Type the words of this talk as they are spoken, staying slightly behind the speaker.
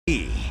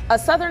A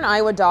southern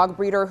Iowa dog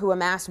breeder who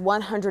amassed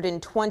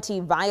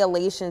 120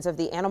 violations of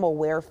the Animal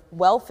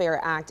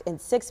Welfare Act in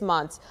 6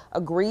 months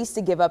agrees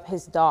to give up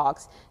his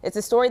dogs. It's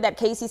a story that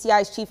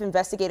KCCI's chief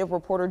investigative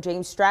reporter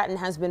James Stratton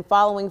has been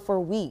following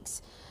for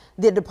weeks.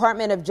 The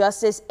Department of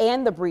Justice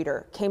and the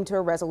breeder came to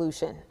a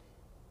resolution.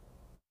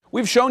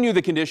 We've shown you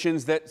the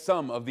conditions that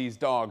some of these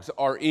dogs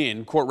are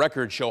in. Court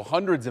records show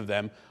hundreds of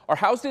them are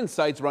housed in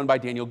sites run by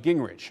Daniel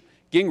Gingrich.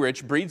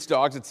 Gingrich breeds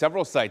dogs at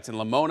several sites in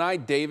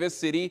Lamoni, Davis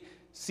City,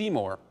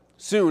 Seymour.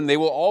 Soon, they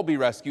will all be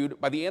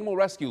rescued by the Animal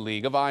Rescue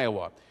League of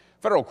Iowa.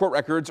 Federal court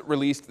records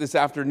released this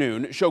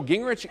afternoon show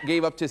Gingrich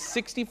gave up to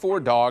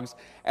 64 dogs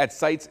at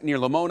sites near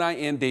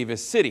Lamoni and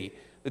Davis City.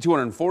 The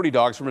 240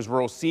 dogs from his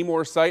rural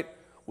Seymour site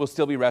will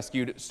still be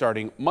rescued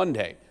starting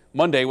Monday.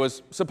 Monday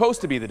was supposed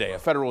to be the day a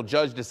federal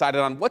judge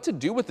decided on what to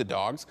do with the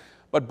dogs,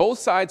 but both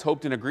sides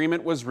hoped an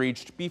agreement was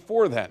reached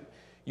before then.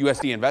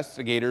 USD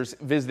investigators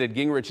visited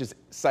Gingrich's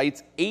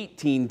sites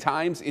 18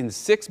 times in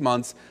 6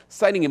 months,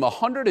 citing him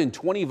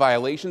 120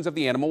 violations of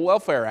the Animal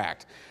Welfare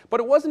Act. But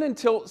it wasn't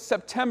until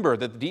September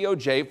that the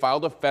DOJ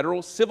filed a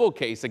federal civil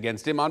case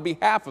against him on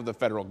behalf of the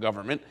federal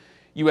government.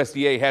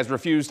 USDA has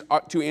refused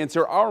to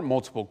answer our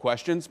multiple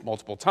questions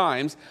multiple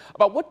times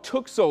about what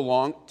took so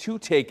long to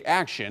take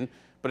action,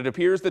 but it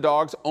appears the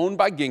dogs owned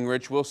by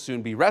Gingrich will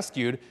soon be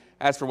rescued.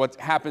 As for what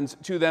happens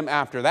to them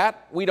after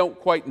that, we don't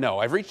quite know.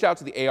 I've reached out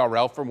to the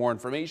ARL for more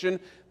information.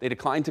 They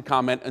declined to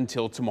comment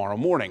until tomorrow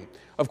morning.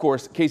 Of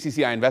course,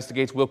 KCCI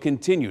Investigates will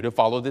continue to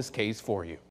follow this case for you.